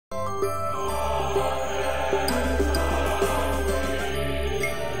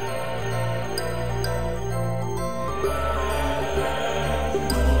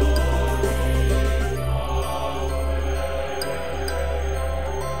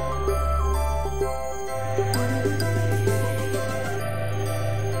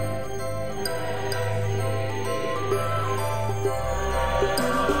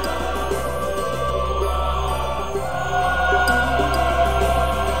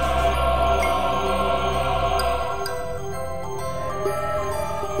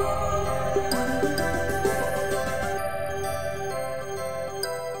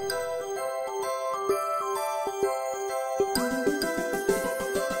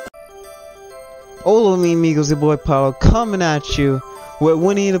Hola, mi amigos, your boy Pablo coming at you with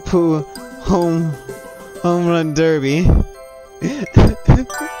Winnie the Pooh home run derby.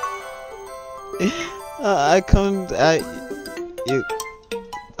 I come at you.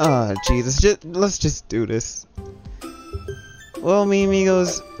 Ah, Jesus, let's just do this. Well, mi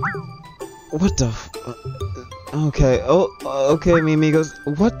amigos, what the okay, okay, mi amigos,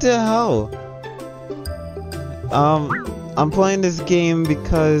 what the hell? I'm playing this game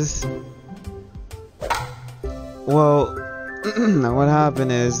because, well, what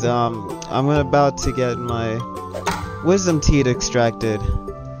happened is, I'm about to get my wisdom teeth extracted,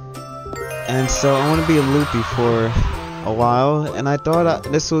 and so I want to be a loopy for a while, and I thought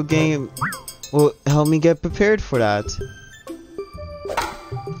this game will help me get prepared for that.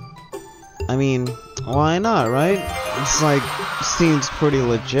 I mean, why not, right? It's like, seems pretty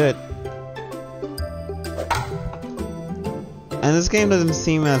legit. And this game doesn't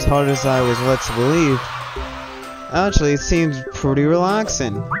seem as hard as I was led to believe. Actually, it seems pretty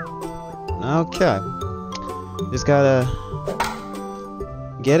relaxing. Okay. Just gotta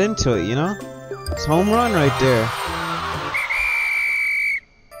get into it, you know? It's home run right there.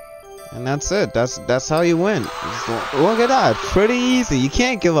 And that's it. That's how you win. Look at that. Pretty easy. You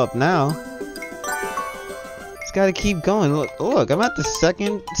can't give up now. Just gotta keep going. Look, I'm at the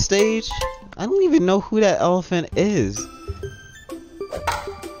second stage. I don't even know who that elephant is.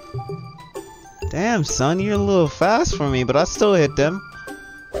 Damn, son, you're a little fast for me, but I still hit them.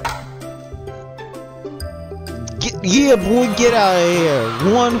 Yeah, boy, get out of here.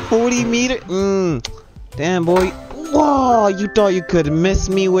 140 meter. Damn, boy. Whoa, you thought you could miss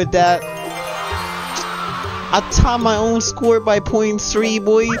me with that? I topped my own score by 0.3,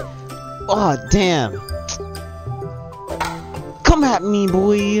 boy. Oh, damn. Come at me,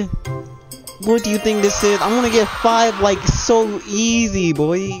 boy. What do you think this is? I'm gonna get 5 like so easy,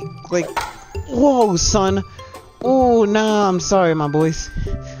 boy. Like, whoa, son. Oh, nah, I'm sorry, my boys.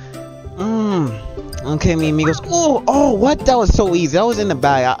 Okay, mi amigos. Oh, what? That was so easy. That was in the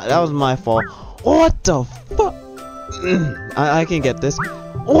bag. That was my fault. What the fuck? I can get this.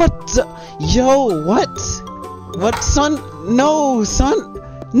 What the? Yo, what? What, son? No, son.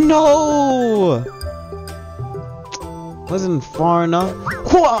 No. Wasn't far enough.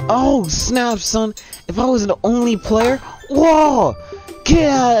 Whoa, oh, snap, son. If I was the only player. Whoa.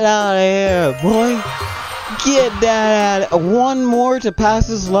 Get out of here, boy. Get that out of here. One more to pass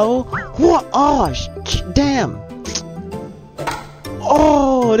this level. What? Oh, damn.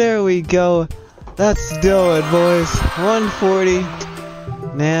 Oh, there we go. Let's do it, boys. 140.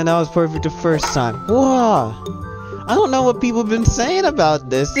 Man, that was perfect the first time. Whoa. I don't know what people have been saying about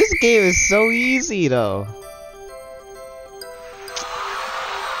this. This game is so easy, though.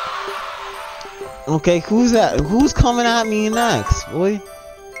 Okay, who's that? Who's coming at me next, boy?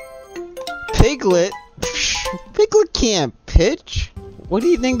 Piglet? Piglet can't pitch. What do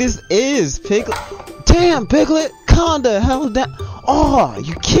you think this is, Piglet? Damn, Piglet! Calm the hell down. Oh,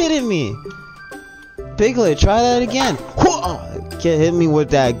 you kidding me? Piglet, try that again. Whoa! Can't hit me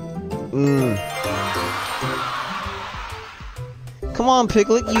with that. Come on,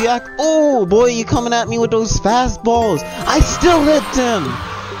 Piglet. You act. Oh, boy, you coming at me with those fastballs. I still hit them.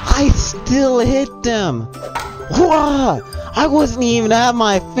 I still hit them. Whoa! I wasn't even have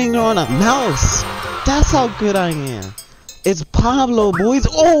my finger on a mouse. That's how good I am. It's Pablo, boys.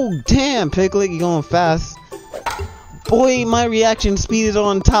 Oh, damn, Piglet, you're going fast. Boy, my reaction speed is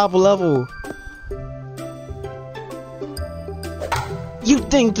on top level. You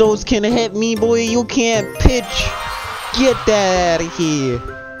think those can hit me, boy? You can't pitch. Get that out of here.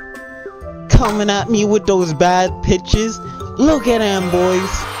 Coming at me with those bad pitches. Look at them, boys.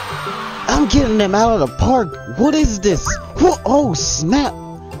 I'm getting them out of the park. What is this? Oh, snap.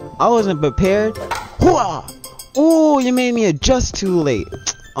 I wasn't prepared. Oh, you made me adjust too late.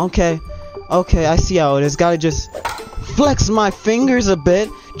 Okay, I see how it is. Gotta just flex my fingers a bit.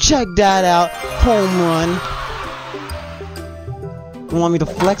 Check that out. Home run. Want me to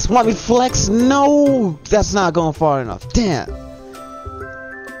flex? Want me to flex? No, that's not going far enough. Damn.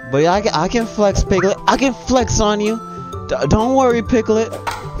 But I can flex, Piglet. I can flex on you. Don't worry, Piglet.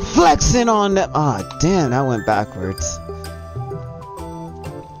 Flexing on them. Ah, damn, that went backwards.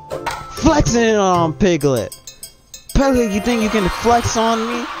 Flexing it on Piglet. Piglet, you think you can flex on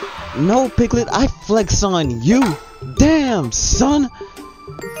me? No, Piglet, I flex on you. Damn, son.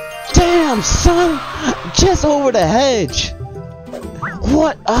 Damn, son. Just over the hedge.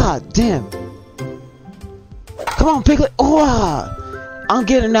 What? Ah, damn. Come on, Piglet. Oh, I'm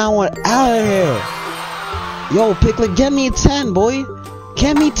getting that one out of here. Yo, Piglet, get me 10, boy.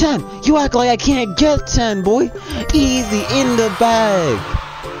 Get me 10. You act like I can't get 10, boy. Easy in the bag.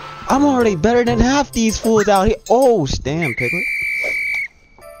 I'm already better than half these fools out here. Oh, damn, Piglet.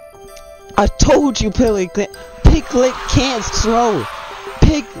 I told you, Piglet can't throw.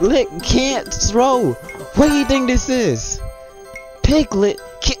 Piglet can't throw. What do you think this is? Piglet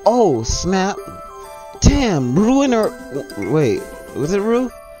can't. Oh, snap. Damn, Rue and her. Wait, was it Rue?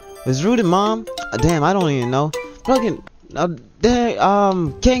 Was Rue the mom? Damn, I don't even know. Fucking.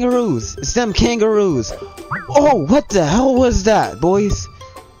 Kangaroos. It's them kangaroos. Oh, what the hell was that, boys?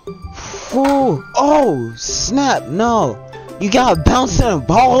 Ooh, oh, snap, no. You got bouncing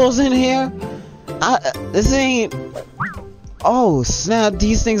balls in here? This ain't... Oh, snap,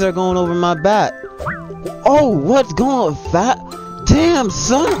 these things are going over my back. Oh, what's going on, fat? Damn,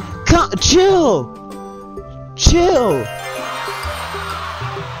 son. Chill. Chill.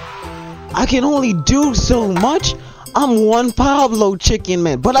 I can only do so much. I'm one Pablo chicken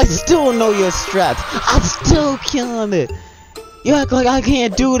man, but I still know your straps. I'm still killing it. You act like I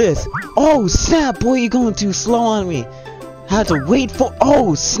can't do this. Oh, snap, boy, you're going too slow on me. Had to wait for...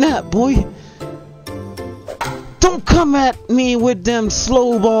 Oh, snap, boy. Don't come at me with them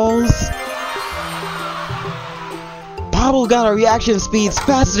slow balls. Pablo got a reaction speeds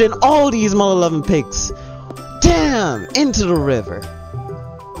faster than all these mother loving pigs. Damn, into the river.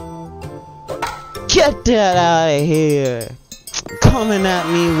 Get that out of here. Coming at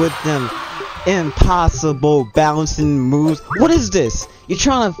me with them impossible bouncing moves. What is this? You're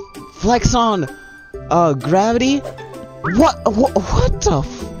trying to flex on gravity? What the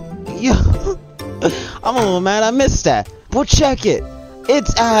yeah. I'm a little mad I missed that. Well, check it.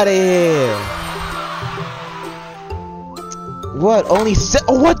 It's out of here. What? Only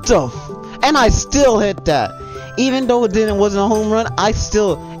what the and I still hit that. Even though it wasn't a home run, I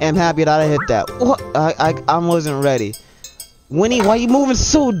still am happy that I hit that. What? I wasn't ready. Winnie, why you moving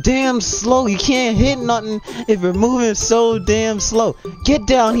so damn slow? You can't hit nothing if you're moving so damn slow. Get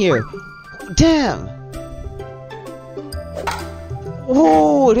down here. Damn.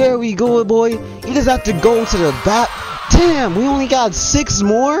 Whoa, there we go, boy. You just have to go to the back. Damn, we only got 6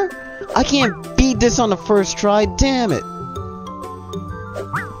 more? I can't beat this on the first try. Damn it.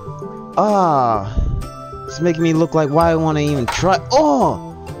 It's making me look like why I want to even try.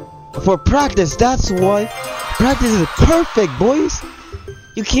 Oh, for practice, that's why. Practice is perfect, boys.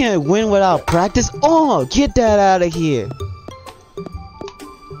 You can't win without practice. Oh, get that out of here.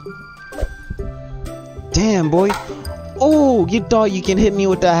 Damn, boy. Oh, you thought you can hit me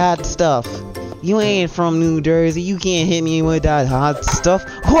with the hot stuff. You ain't from New Jersey. You can't hit me with that hot stuff.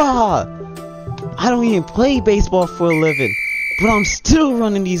 Wah! I don't even play baseball for a living, but I'm still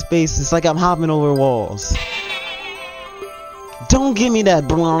running these bases like I'm hopping over walls. Don't give me that.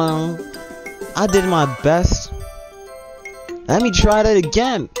 I did my best. Let me try that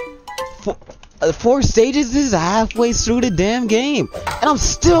again. 4 stages. This is halfway through the damn game, and I'm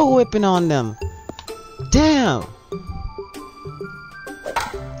still whipping on them. Damn.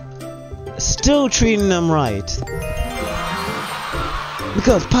 Still treating them right.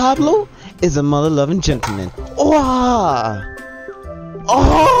 Because Pablo is a mother-loving gentleman. Oh!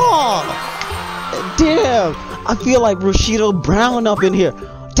 Oh! Damn! I feel like Bushido Brown up in here.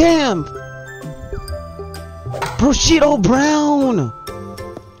 Damn! Bushido Brown!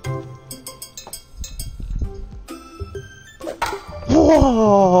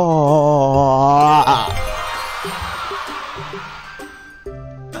 Whoa!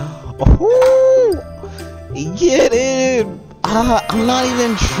 Oh, get it! I'm not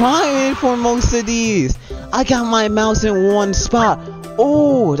even trying for most of these. I got my mouse in one spot.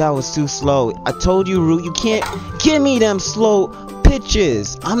 Oh, that was too slow. I told you, Root, you can't give me them slow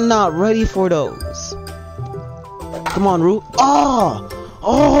pitches. I'm not ready for those. Come on, Root. Oh!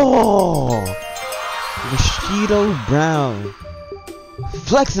 Oh! Bushido Brown.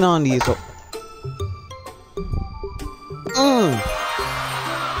 Flexing on these.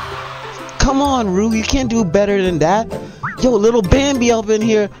 Come on, Rue, you can't do better than that. Yo, little Bambi up in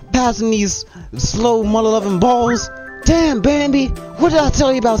here passing these slow mother-loving balls. Damn, Bambi, what did I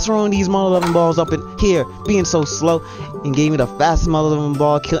tell you about throwing these mother-loving balls up in here, being so slow, and gave me the fastest mother-loving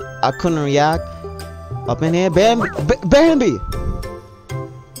ball I couldn't react. Up in here, Bambi. Bambi!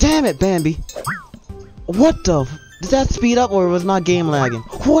 Damn it, Bambi. What the did that speed up or was not game lagging?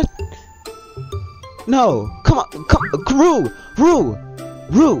 What? No, come on,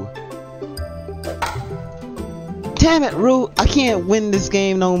 Rue. Damn it, Rue, I can't win this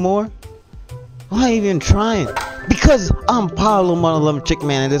game no more. Why even trying? Because I'm Pablo Mother-Loving Chick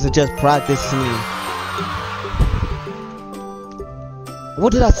Man and this is just practice to me.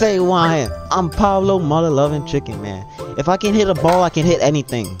 What did I say why I'm Pablo Mother-Loving Chicken Man. If I can hit a ball, I can hit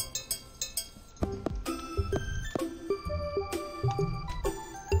anything.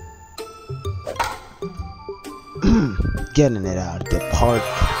 Getting it out of the park.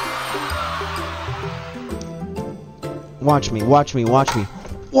 Watch me, watch me, watch me.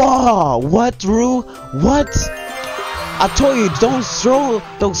 Whoa, what, Rue? What? I told you, don't throw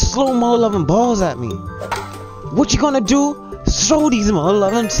those slow mother-loving balls at me. What you gonna do? Throw these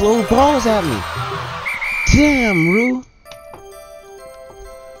mother-loving slow balls at me. Damn, Rue.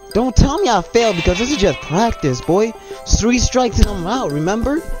 Don't tell me I failed, because this is just practice, boy. 3 strikes and I'm out,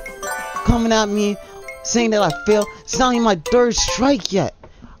 remember? Coming at me, saying that I failed. It's not even my 3rd strike yet.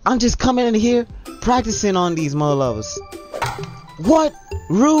 I'm just coming in here, practicing on these mother-lovers. What?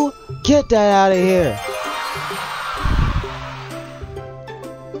 Rue, get that out of here.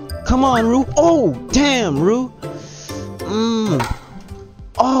 Come on, Rue. Oh, damn, Rue.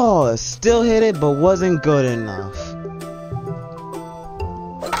 Oh, still hit it, but wasn't good enough.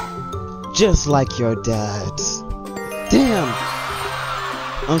 Just like your dad's. Damn.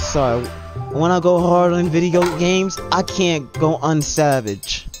 I'm sorry. When I go hard on video games, I can't go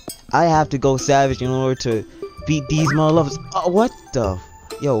unsavage. I have to go savage in order to beat these motherlovers. What the?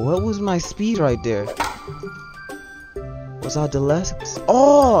 Yo, what was my speed right there? Was I the less?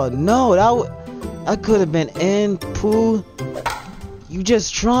 Oh no, that could have been in, Pooh. You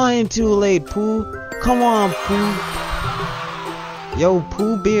just trying too late, Pooh. Come on, Pooh. Yo,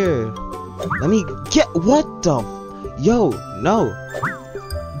 Pooh Bear. Let me get. What the? Yo, no.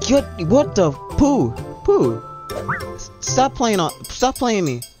 Get what the? Pooh. Pooh. Stop playing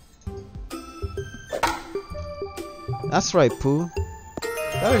me. That's right, Pooh.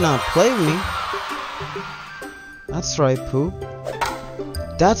 Better not play with me. That's right, Pooh.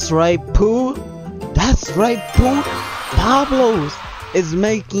 That's right, Pooh. That's right, Pooh. Pablo's is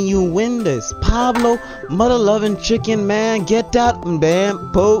making you win this. Pablo, mother-loving chicken man, get that,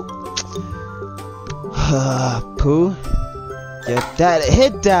 bam, Pooh. Pooh. Get that.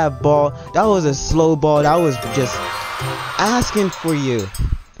 Hit that ball. That was a slow ball. That was just asking for you.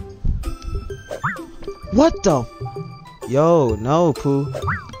 What the? Yo, no, Pooh.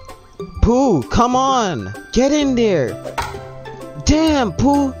 Pooh, come on. Get in there. Damn,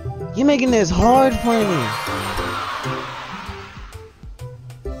 Pooh. You're making this hard for me.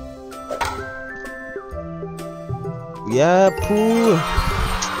 Yeah, Pooh.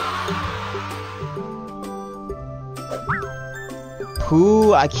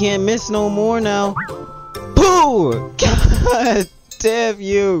 Pooh, I can't miss no more now. Pooh! God damn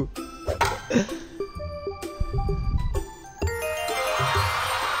you.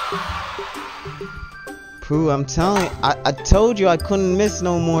 Pooh, I'm telling you, I told you I couldn't miss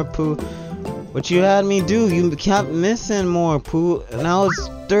no more, Pooh. What you had me do, you kept missing more, Pooh. Now it's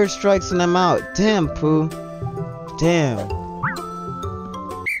 3rd strikes and I'm out. Damn, Pooh. Damn.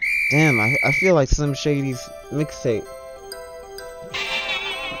 Damn, I feel like Slim Shady's mixtape.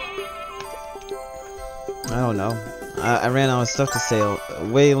 I don't know. I ran out of stuff to say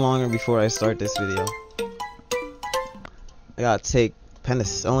way longer before I start this video. I gotta take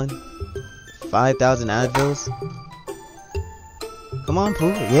penicillin. 5,000 Advils. Come on,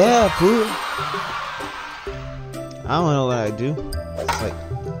 Pooh. Yeah, Pooh. I don't know what I do. It's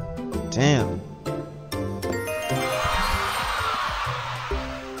like, damn.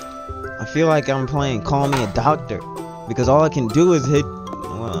 I feel like I'm playing Call Me a Doctor, because all I can do is hit.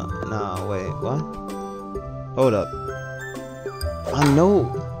 Well, no, wait, what? Hold up. I know.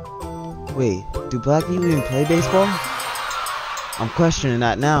 Wait, do black people even play baseball? I'm questioning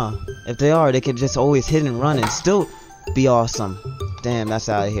that now. If they are, they could just always hit and run and still be awesome. Damn, that's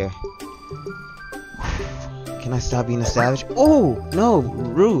out of here. Can I stop being a savage? Oh no,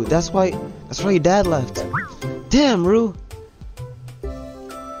 Rue. That's why your dad left. Damn, Rue.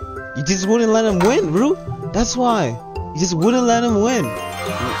 You just wouldn't let him win, Rue. That's why. You just wouldn't let him win.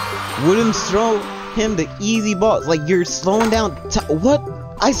 Wouldn't throw him the easy balls. Like you're slowing down. What?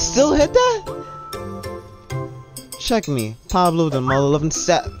 I still hit that? Check me. Pablo the mother-loving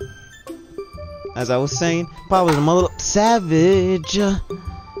savage. As I was saying, Pablo the mother savage.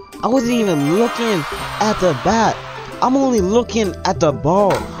 I wasn't even looking at the bat. I'm only looking at the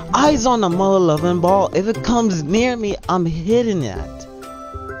ball. Eyes on the mother-loving ball. If it comes near me, I'm hitting that.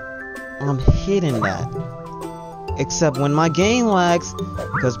 I'm hitting that. Except when my game lags,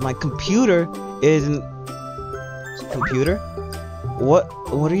 because my computer isn't. Computer? What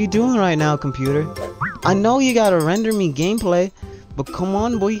are you doing right now, computer? I know you gotta render me gameplay, but come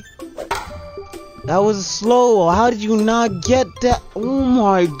on, boy. That was slow. How did you not get that? Oh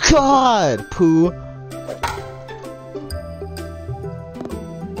my god, Pooh.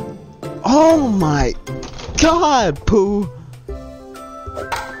 Oh my god, Pooh.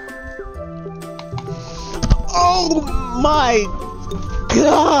 Oh my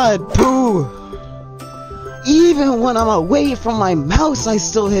god, Pooh. Even when I'm away from my mouse, I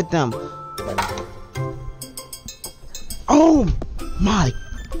still hit them. Oh my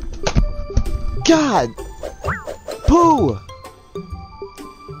God! Pooh!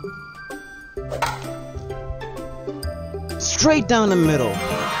 Straight down the middle.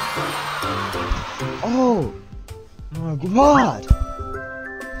 Oh my God!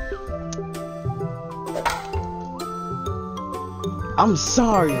 I'm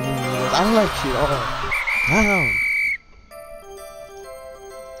sorry, I let you all down.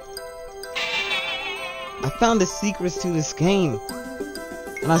 I found the secrets to this game,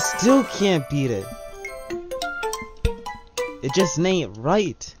 and I still can't beat it. It just ain't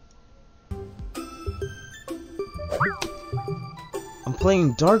right. I'm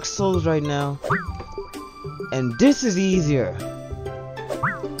playing Dark Souls right now, and this is easier.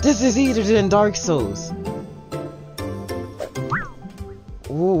 This is easier than Dark Souls.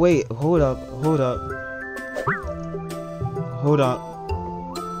 Oh wait, hold up.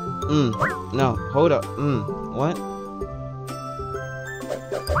 No, hold up.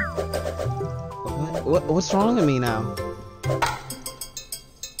 What's wrong with me now?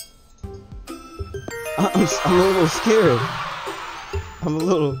 I'm a little scared. I'm a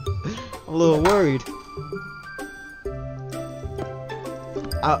little worried.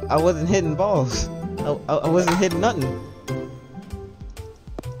 I wasn't hitting balls. I wasn't hitting nothing.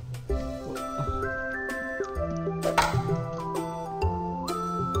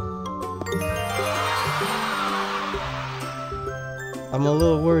 I'm a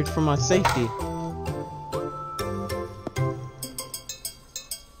little worried for my safety.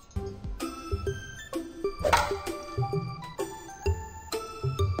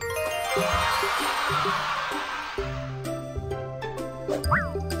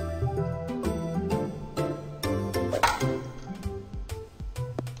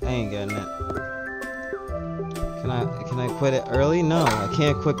 I ain't getting it. Can I quit it early? No, I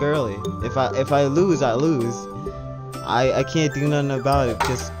can't quit early. If I lose, I lose. I can't do nothing about it.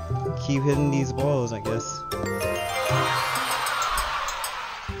 Just keep hitting these balls, I guess.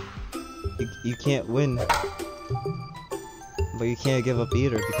 You can't win, but you can't give up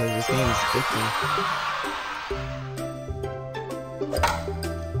either because this game is addicting.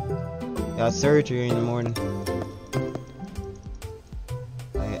 Got surgery in the morning.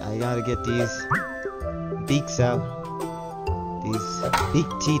 I gotta get these beaks out. These beak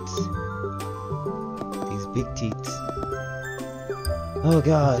teats. These big teats. Oh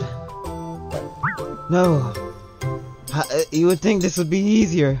God. No. You would think this would be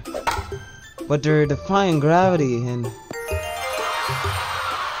easier. But they're defying gravity and...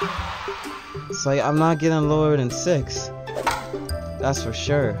 it's like I'm not getting lower than 6. That's for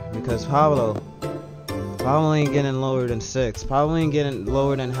sure. Because Pablo ain't getting lower than 6. Pablo ain't getting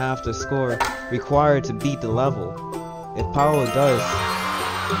lower than half the score required to beat the level. If Pablo does,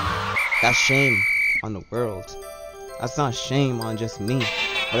 that's shame on the world. That's not shame on just me,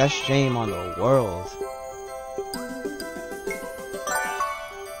 but that's shame on the world.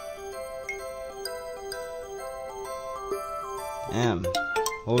 Damn.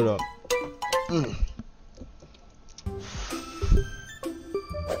 Hold up.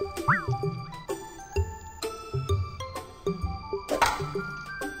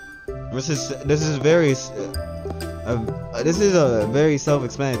 This is a very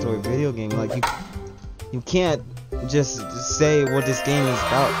self-explanatory video game. Like you can't just say what this game is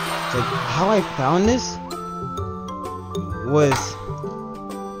about. It's like how I found this was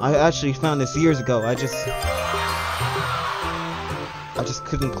I actually found this years ago. I just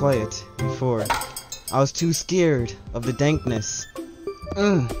couldn't play it before. I was too scared of the dankness.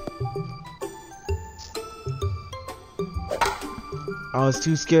 I was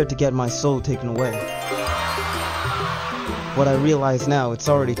too scared to get my soul taken away. What I realize now, it's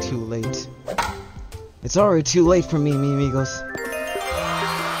already too late. It's already too late for me, mi amigos.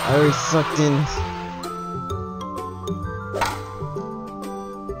 I already sucked in.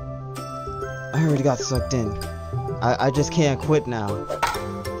 I already got sucked in. I just can't quit now.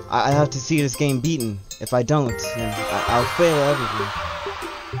 I have to see this game beaten. If I don't, then I'll fail everything.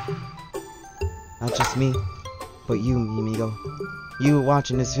 Not just me, but you, mi amigo. You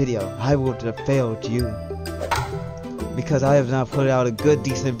watching this video, I would have failed you. Because I have not put out a good,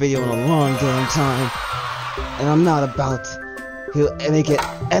 decent video in a long damn time. And I'm not about to make it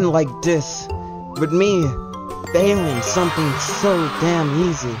end like this. With me failing something so damn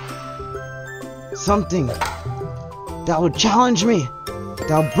easy. Something that would challenge me.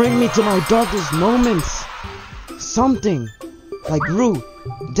 That would bring me to my darkest moments. Something like Rue,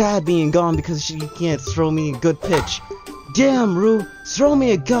 Dad being gone because she can't throw me a good pitch. Damn, Rue, throw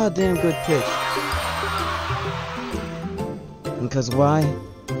me a goddamn good pitch. Because why?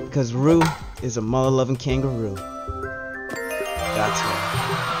 Because Roo is a mother-loving kangaroo. That's why.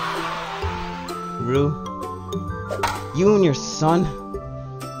 Roo, you and your son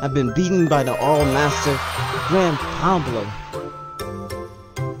have been beaten by the All-Master Grand Pablo.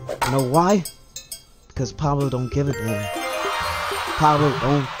 You know why? Because Pablo don't give a damn. Pablo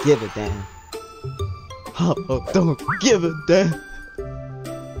don't give a damn. Pablo don't give a damn.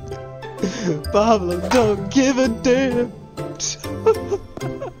 Pablo don't give a damn.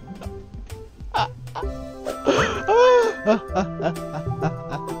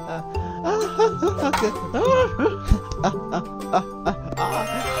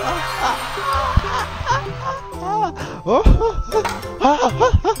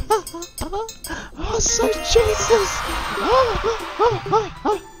 Oh, sweet Jesus!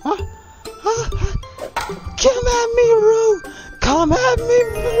 Come at me, Roo! Come at me,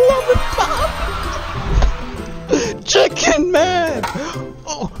 loving Pop! Chicken Man!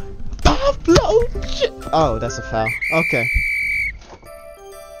 Oh, Pablo! Oh, that's a foul. Okay.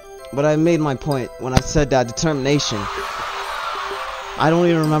 But I made my point when I said that determination. I don't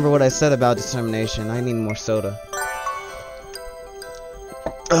even remember what I said about determination. I need more soda.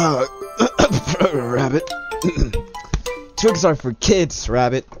 Rabbit. Twix are for kids,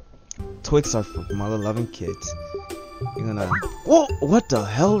 Rabbit. Twix are for mother-loving kids. You're gonna... Whoa! What the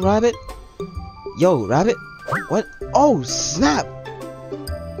hell, Rabbit? Yo, Rabbit? What? Oh, snap!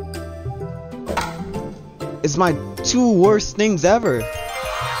 It's my two worst things ever.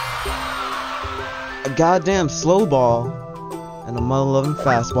 A goddamn slow ball and a mother-loving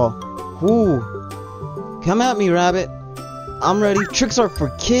fastball. Ooh. Come at me, Rabbit. I'm ready. Tricks are for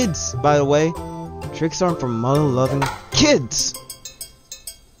kids, by the way. Tricks aren't for mother-loving kids.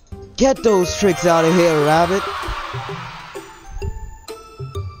 Get those tricks out of here, Rabbit.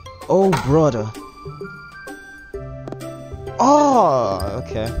 Oh, brother. Oh,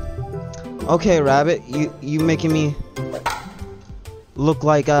 okay. Okay, Rabbit. You making me look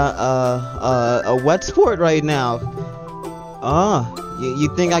like a wet sport right now. You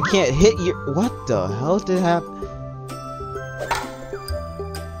think I can't hit your... What the hell did happen?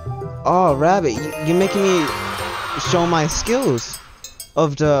 Oh, Rabbit, you're making me show my skills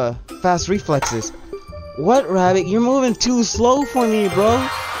of the fast reflexes. What, Rabbit? You're moving too slow for me, bro.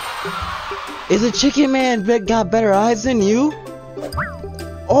 Is a Chicken Man got better eyes than you?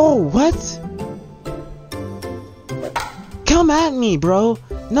 Oh, what? Come at me, bro.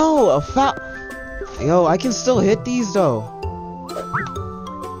 No, a foul. Yo, I can still hit these, though.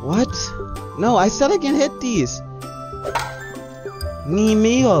 What? No, I said I can hit these. Ni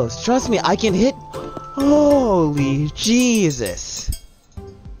amigos, trust me, I can hit. Holy Jesus.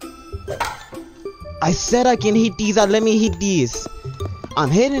 I said I can hit these, let me hit these. I'm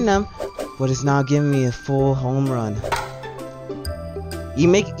hitting them, but it's not giving me a full home run.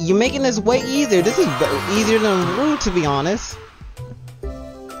 You're making this way easier. This is easier than Roo, to be honest.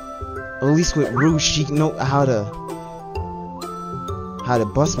 At least with Roo, she know how to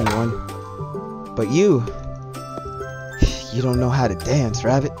bust me one. But you don't know how to dance,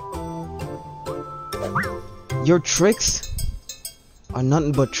 Rabbit. Your tricks are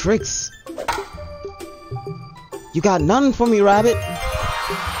nothing but tricks. You got nothing for me, Rabbit.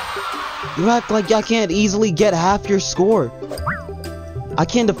 You act like I can't easily get half your score. I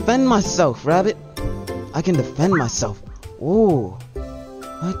can defend myself, Rabbit. I can defend myself. Ooh.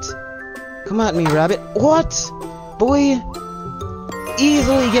 What? Come at me, Rabbit. What? Boy.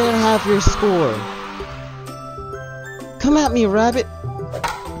 Easily getting half your score. Come at me, Rabbit.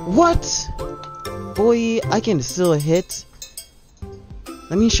 What? Boy, I can still hit.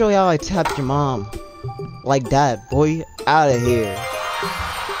 Let me show you how I tapped your mom. Like that, boy. Out of here.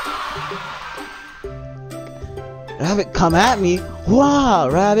 Rabbit, come at me. Wow,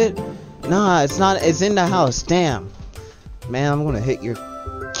 Rabbit. Nah, it's not. It's in the house. Damn. Man, I'm gonna hit your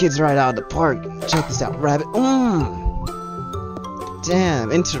kids right out of the park. Check this out, Rabbit.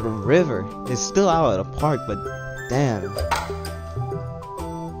 Damn, into the river. It's still out of the park, but damn.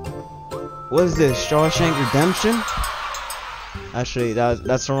 What is this? Shawshank Redemption? Actually,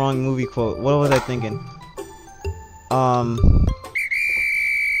 that's the wrong movie quote. What was I thinking?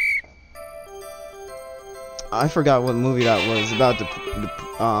 I forgot what movie that was. About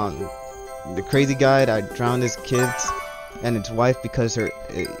the crazy guy that drowned his kids and his wife because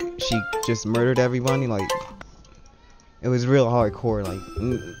she just murdered everyone. Like, it was real hardcore. Like,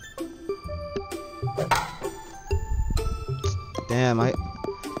 damn,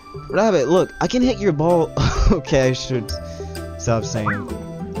 Rabbit, look, I can hit your ball. Okay, I should stop saying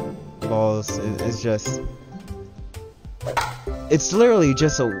balls. It's just, it's literally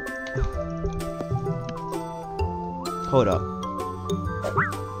just a. Hold up.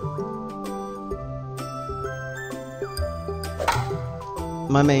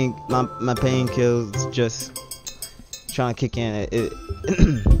 My pain kills just trying to kick in.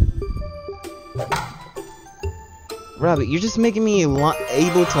 Rabbit, you're just making me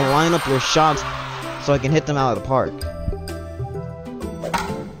able to line up your shots so I can hit them out of the park.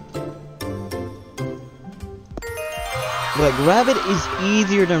 Like, Rabbit is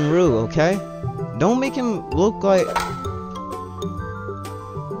easier than Roo, okay? Don't make him look like...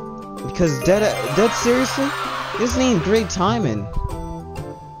 Because Dead seriously? This needs great timing.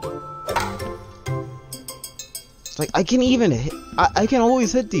 It's like, I can even hit... I can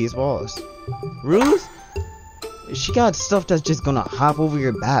always hit these balls. Roo's? She got stuff that's just gonna hop over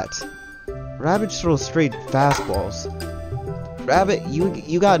your bat. Rabbit throws straight fastballs. Rabbit,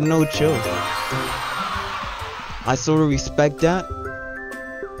 you got no chill. I sort of respect that,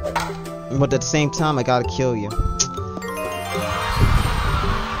 but at the same time, I gotta kill you.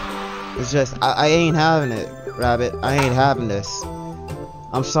 It's just, I ain't having it, Rabbit. I ain't having this.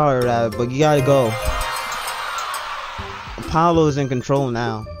 I'm sorry, Rabbit, but you gotta go. Pablo's in control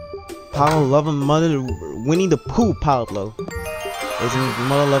now. Pablo loving mother, Winnie the Pooh Pablo is in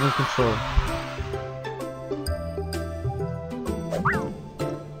mother loving control.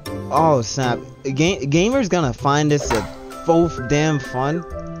 Oh snap! Gamers gonna find this so damn fun.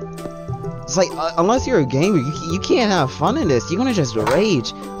 It's like unless you're a gamer, you can't have fun in this. You're gonna just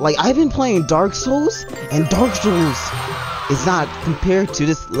rage. Like I've been playing Dark Souls, and Dark Souls is not compared to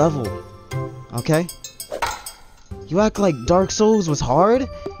this level. Okay? You act like Dark Souls was hard?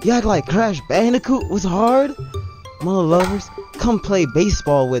 You act like Crash Bandicoot was hard? Mother lovers, come play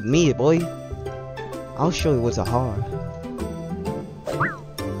baseball with me, boy. I'll show you what's hard.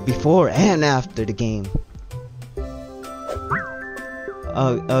 Before and after the game.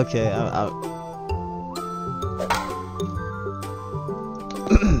 Oh, okay.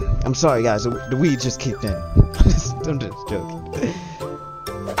 I'm sorry, guys. The weed just kicked in. I'm just joking.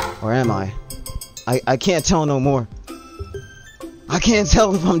 Or am I? I can't tell no more. I can't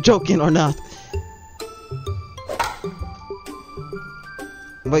tell if I'm joking or not.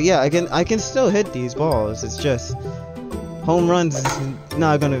 But yeah, I can still hit these balls. It's just home runs is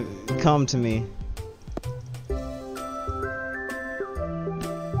not gonna come to me.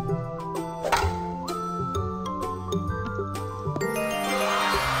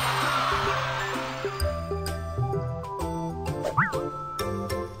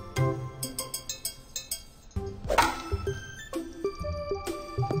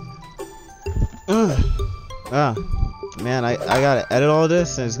 Man, I gotta edit all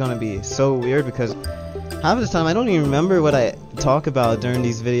this, and it's gonna be so weird because half of the time I don't even remember what I talk about during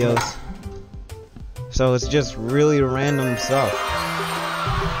these videos. So it's just really random stuff.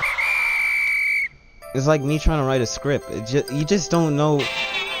 It's like me trying to write a script. You just don't know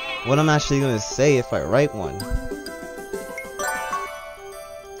what I'm actually gonna say if I write one.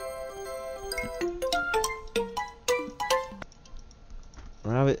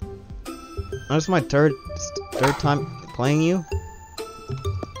 Rabbit, that's my third time playing you.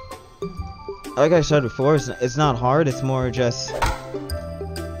 Like I said before, it's not hard. It's more just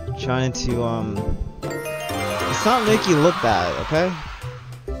trying to it's not make you look bad, okay?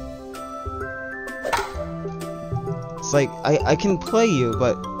 It's like I can play you,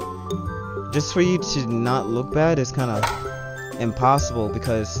 but just for you to not look bad is kind of impossible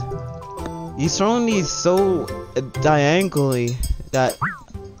because you throwing these so diagonally that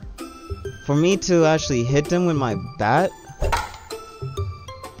for me to actually hit them with my bat,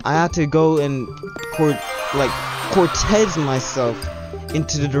 I have to go and Cortez myself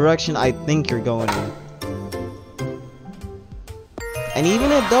into the direction I think you're going in. And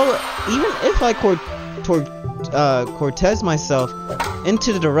even if I Cortez myself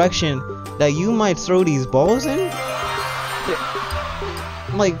into the direction that you might throw these balls in,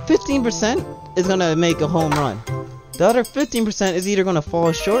 like 15% is gonna make a home run. The other 15% is either gonna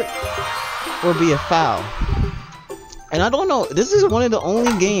fall short or be a foul. And I don't know, this is one of the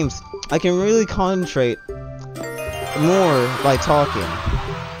only games I can really concentrate more by talking.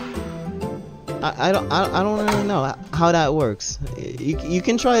 I don't really know how that works. You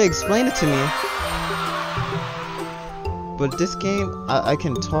can try to explain it to me. But this game, I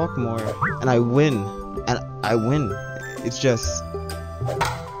can talk more and I win. And I win. It's just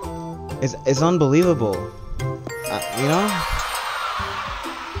it's unbelievable. You know?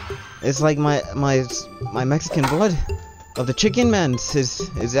 It's like my Mexican blood of the chicken man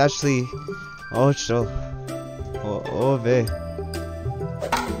is actually ocho. Ove.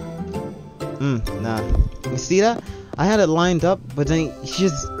 Nah. You see that? I had it lined up, but then he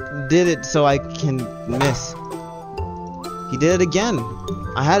just did it so I can miss. He did it again.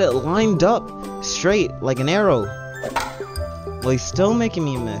 I had it lined up straight like an arrow. Well, he's still making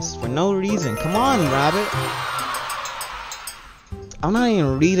me miss for no reason. Come on, rabbit. I'm not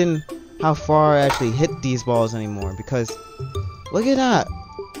even reading how far I actually hit these balls anymore because look at that.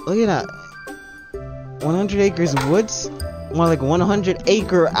 Look at that. 100 acres woods? More like 100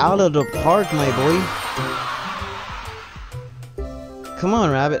 acre out of the park, my boy. Come on,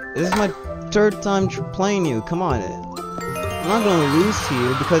 rabbit. This is my third time playing you. Come on. I'm not gonna lose to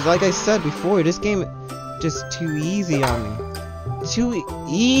you because, like I said before, this game is just too easy on me. Too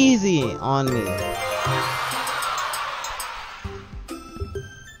easy on me.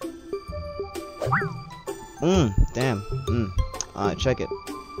 Damn. Alright, check it.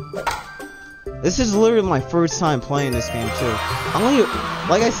 This is literally my first time playing this game too.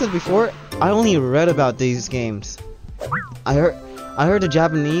 Like I said before, I only read about these games. I heard the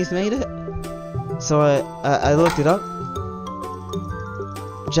Japanese made it, so I looked it up.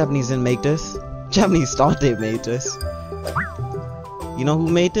 Japanese didn't make this. Japanese thought they made this. You know who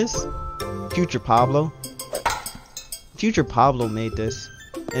made this? Future Pablo. Future Pablo made this.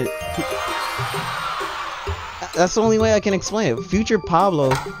 That's the only way I can explain it. Future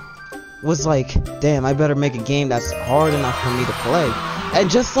Pablo was like, damn, I better make a game that's hard enough for me to play. And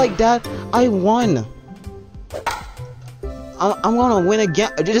just like that, I won. I'm gonna win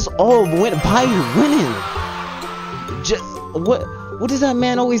again. Just all win by winning. Just what does that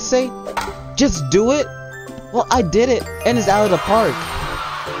man always say? Just do it. Well, I did it, and it's out of the park.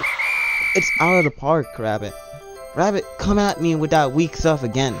 It's out of the park, rabbit. Rabbit, come at me with that weak stuff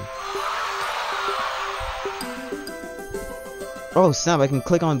again. Oh snap, I can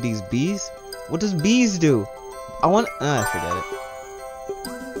click on these bees? What does bees do? Forget it.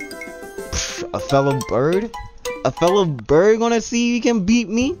 Psh, a fellow bird? A fellow bird gonna see you can beat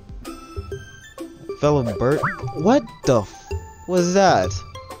me? Fellow bird? What the was that?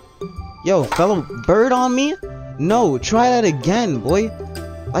 Yo, fellow bird on me? No, try that again, boy.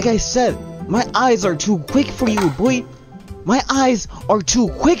 Like I said, my eyes are too quick for you, boy. My eyes are too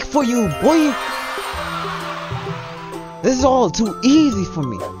quick for you, boy. This is all too easy for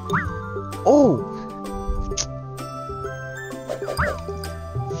me. Oh.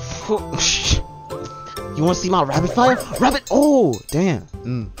 You want to see my rapid fire? Rabbit! Oh, damn.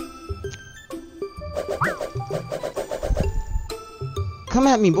 Come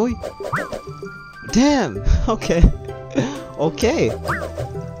at me, boy. Damn. Okay. Okay.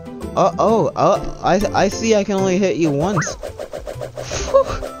 I see I can only hit you once. Damn.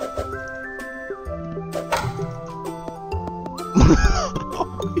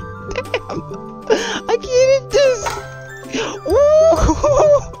 I can't hit this.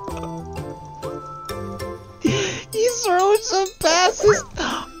 He's throwing some passes.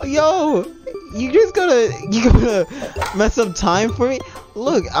 Yo, you gonna mess up time for me?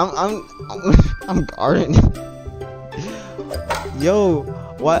 Look, I'm guarding. Yo,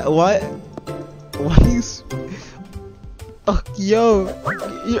 why you? Yo,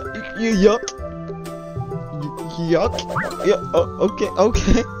 yuck. Yuck. Yeah, okay.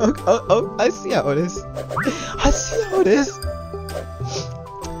 Oh, I see how it is. I see how it is.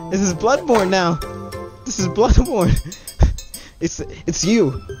 This is Bloodborne now. This is Bloodborne. It's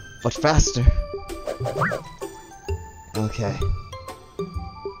you, but faster. Okay.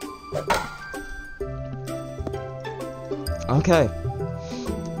 Okay.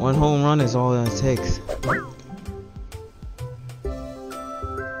 One home run is all it takes.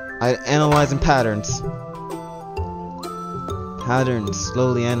 Analyzing patterns. Patterns,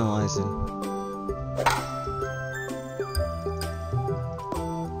 slowly analyzing.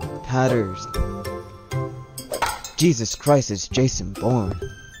 Patterns. Jesus Christ, it's Jason Bourne.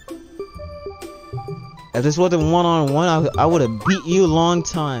 If this wasn't one-on-one, I would have beat you a long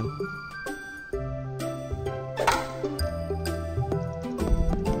time.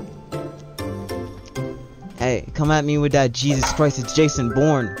 Hey, come at me with that Jesus Christ, it's Jason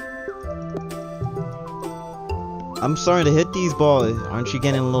Bourne. I'm starting to hit these balls. Aren't you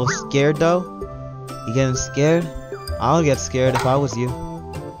getting a little scared though? You getting scared? I'll get scared if I was you.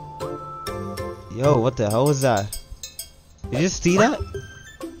 Yo, what the hell was that? Did you just see that?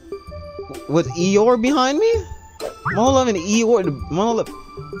 Was Eeyore behind me? Monolith and Eeyore,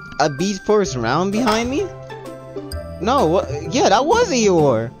 a beat first round behind me? No, what? Yeah, that was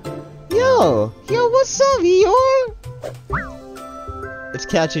Eeyore. Yo, what's up, Eeyore? It's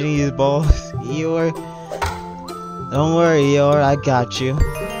catching these balls, Eeyore. Don't worry, Eeyore, I got you.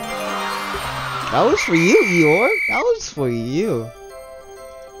 That was for you, Eeyore. That was for you.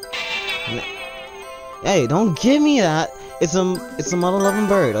 Hey, don't give me that. It's a mother-loving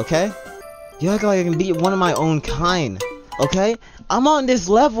bird, okay? You act like I can beat one of my own kind. Okay? I'm on this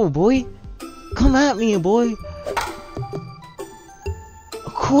level, boy. Come at me, boy.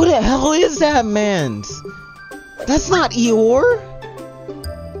 Who the hell is that man? That's not Eeyore.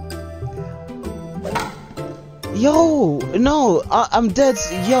 Yo, no, I'm dead.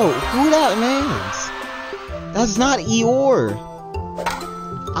 Yo, who that man? That's not Eeyore.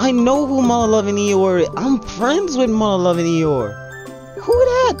 I know who Mother Loving Eeyore is. I'm friends with Mother Loving Eeyore. Who would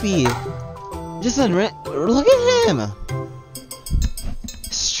that be? Just a look at him.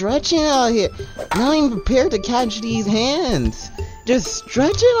 Stretching out here. Not even prepared to catch these hands. Just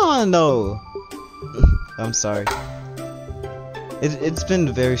stretching on though. I'm sorry. It's been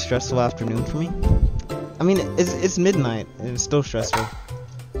a very stressful afternoon for me. I mean, it's midnight. It's still stressful.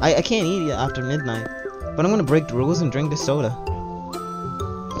 I can't eat it after midnight. But I'm gonna break the rules and drink this soda.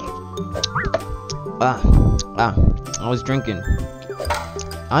 I was drinking.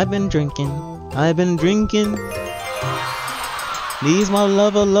 I've been drinking. These my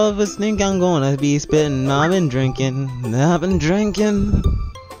lovers think I'm gonna be spitting. I've been drinking.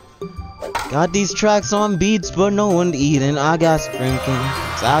 Got these tracks on beats, but no one eating. I got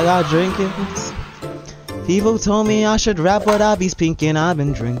drinking. People told me I should rap, but I be speaking. I've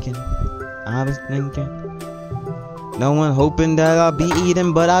been drinking. No one hoping that I'll be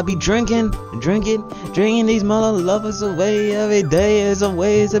eating, but I be drinking these mother lovers away. Every day is a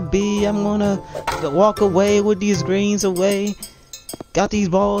way to be. I'm gonna walk away with these greens away. Got these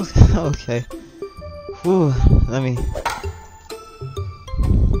balls. Okay. Whew. Let me.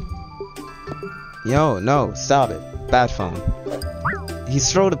 Yo, no, stop it. Bad phone. He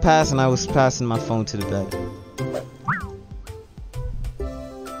strode a pass and I was passing my phone to the bed.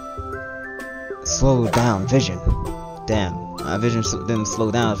 Slow down, vision. Damn, my vision didn't slow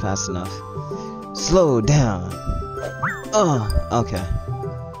down fast enough. Slow down. Okay.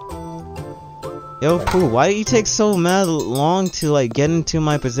 Yo, Pooh, why do you take so mad long to like get into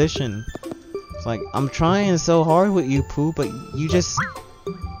my position? It's like I'm trying so hard with you, Pooh, but you just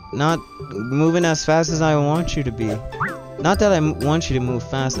not moving as fast as I want you to be. Not that I want you to move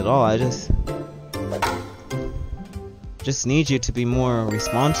fast at all. I just need you to be more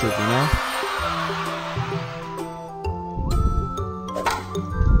responsive, you know?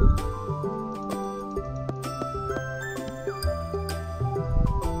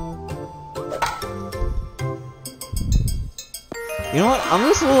 You know what? I'm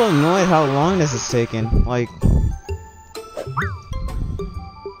just a little annoyed how long this is taking. Like,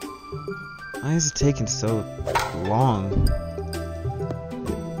 why is it taking so long?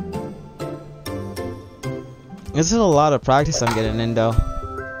 This is a lot of practice I'm getting in though.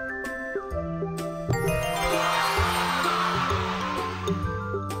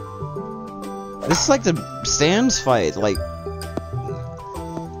 This is like the Sam's fight. Like,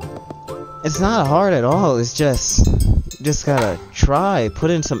 it's not hard at all. It's just you just gotta try,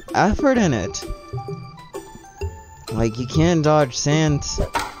 put in some effort in it. Like, you can't dodge Sans.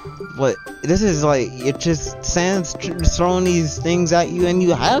 But this is like, it just Sans throwing these things at you, and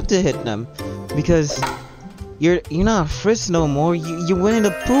you have to hit them because you're not Fritz no more. You're winning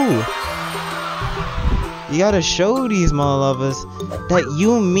the Pooh. You gotta show these mother lovers that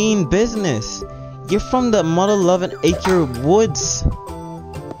you mean business. You're from the mother loving acre woods.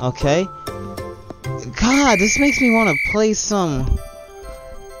 Okay? God, this makes me want to play some.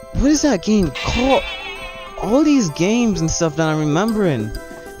 What is that game called? All these games and stuff that I'm remembering,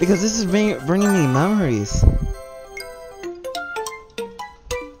 because this is bringing me memories.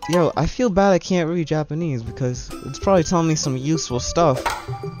 Yo, I feel bad I can't read Japanese because it's probably telling me some useful stuff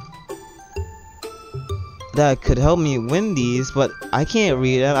that could help me win these, but I can't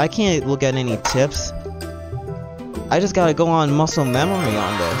read it. I can't look at any tips. I just gotta go on muscle memory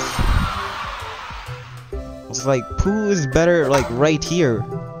on this. It's like Pooh is better like right here,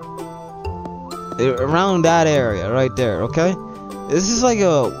 around that area right there. Okay, this is like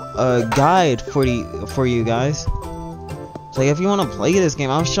a guide for you guys. It's like, if you want to play this game,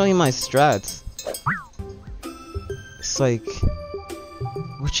 I'll show you my strats. It's like,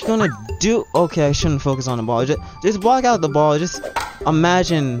 what you gonna do? Okay, I shouldn't focus on the ball. Just block out the ball. Just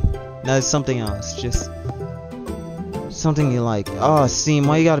imagine that it's something else. Just something you like. Oh, Steam,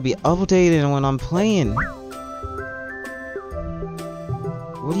 why you gotta be updated when I'm playing?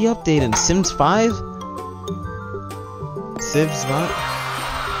 What are you updating? Sims 5? Sims 5?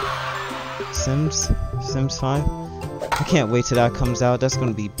 I can't wait till that comes out. That's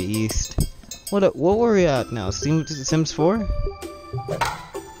gonna be beast. What were we at now? Sims 4?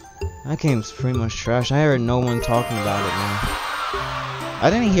 That game's pretty much trash. I heard no one talking about it now. I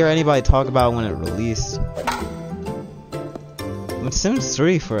didn't hear anybody talk about it when it released. But Sims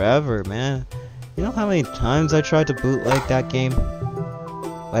 3 forever, man. You know how many times I tried to bootleg that game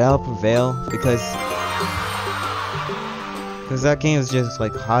without prevail because that game is just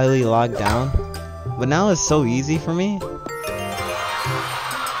like highly locked down. But now it's so easy for me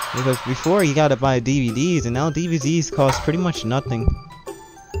because before you gotta buy DVDs, and now DVDs cost pretty much nothing.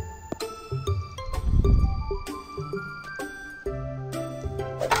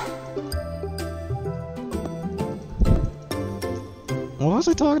 What was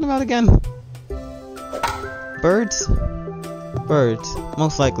I talking about again? Birds? Birds.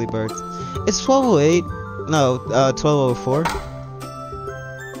 Most likely birds. It's 12:08. No, 12:04.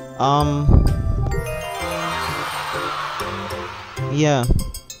 Yeah.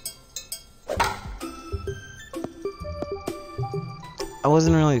 I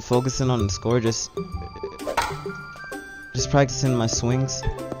wasn't really focusing on the score, just practicing my swings.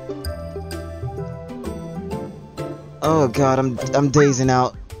 Oh god, I'm dazing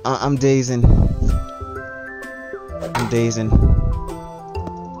out. I'm dazing. I'm dazing.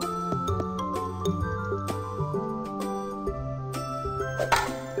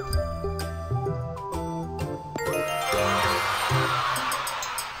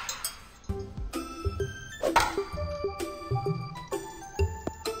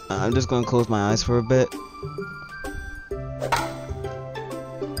 I'm just gonna close my eyes for a bit.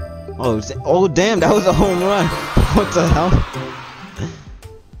 Oh damn, that was a home run. What the hell?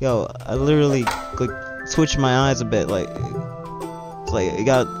 Yo, I literally like switched my eyes a bit, like it's like it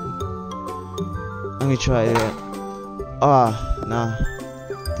got. Let me try it. Ah, nah,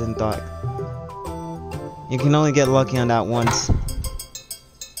 didn't thought. You can only get lucky on that once.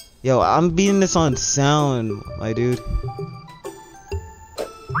 Yo, I'm beating this on sound, my dude.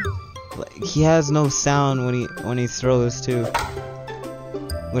 Like, he has no sound when he throws too,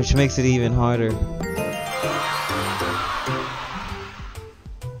 which makes it even harder.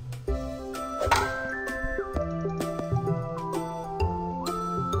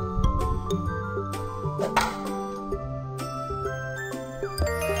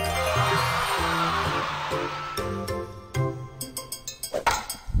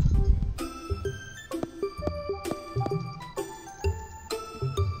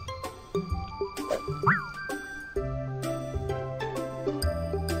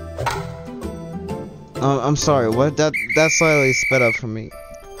 I'm sorry, what? That slightly sped up for me.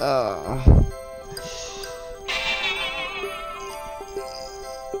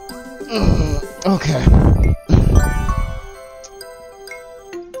 Okay.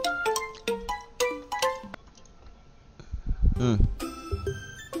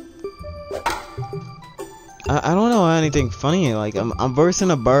 I don't know anything funny. Like I'm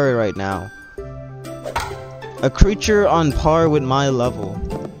versing a bird right now. A creature on par with my level.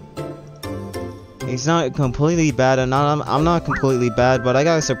 He's not completely bad. I'm not completely bad, but I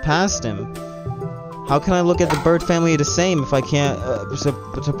gotta surpass him. How can I look at the bird family the same if I can't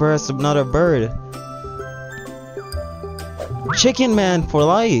suppress another bird? Chicken man for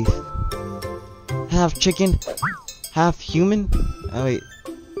life. Half chicken, half human. Oh wait,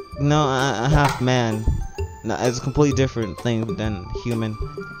 no, half man. No, it's a completely different thing than human.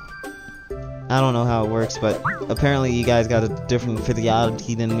 I don't know how it works, but apparently you guys got a different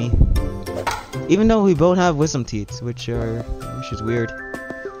physiology than me. Even though we both have wisdom teeth, which is weird.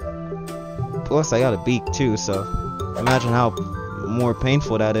 Plus, I got a beak too, so imagine how more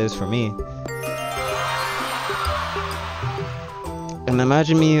painful that is for me. And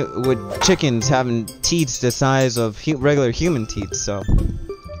imagine me with chickens having teeth the size of regular human teeth. So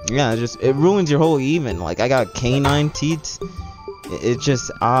yeah, it ruins your whole even. Like I got canine teeth. It's just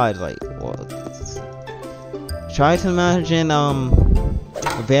odd. Like, well, try to imagine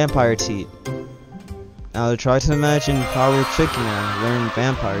vampire teeth. Now try to imagine Pablo chicken and wearing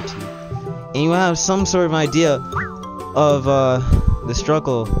vampire teeth, and you have some sort of idea of the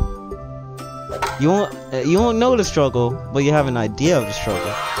struggle. You won't know the struggle, but you have an idea of the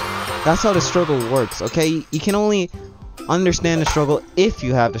struggle. That's how the struggle works. Okay, you can only understand the struggle if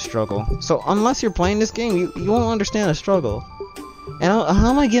you have the struggle. So unless you're playing this game, you won't understand the struggle. And how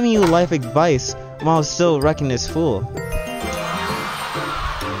am I giving you life advice while still wrecking this fool?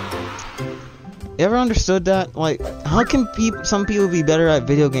 You ever understood that? Like, how can some people be better at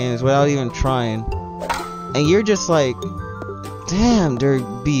video games without even trying? And you're just like, damn, they're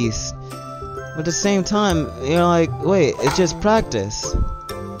beasts. But at the same time, you're like, wait, it's just practice.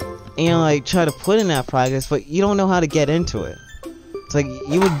 And you like try to put in that practice, but you don't know how to get into it. It's like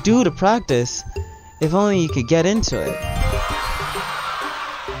you would do the practice if only you could get into it.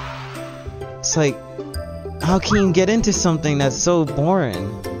 It's like, how can you get into something that's so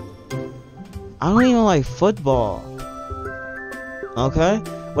boring? I don't even like football. Okay?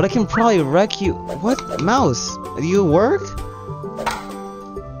 But I can probably wreck you. What? Mouse? Do you work?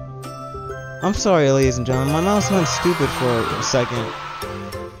 I'm sorry, ladies and gentlemen. My mouse went stupid for a second.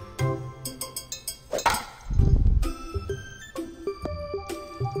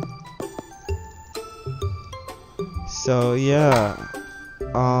 So, yeah.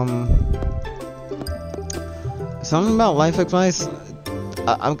 Something about life advice.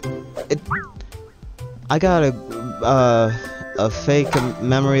 I got a fake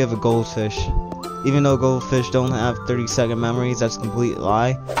memory of a goldfish. Even though goldfish don't have 30-second memories, that's a complete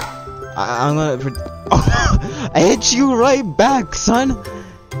lie. I'm gonna I hit you right back, son!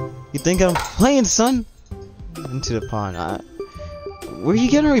 You think I'm playing, son? Into the pond. Where are you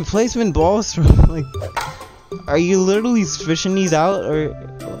getting replacement balls from? Like, are you literally fishing these out, or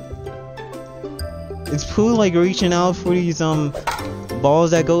is Pooh like reaching out for these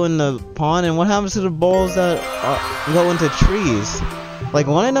balls that go in the pond? And what happens to the balls that go into trees? Like,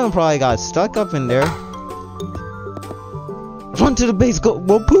 one of them probably got stuck up in there. Run to the base, go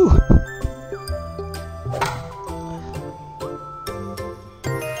Pooh!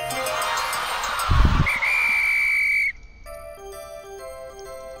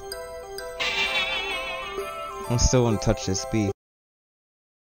 I still want to touch this bee.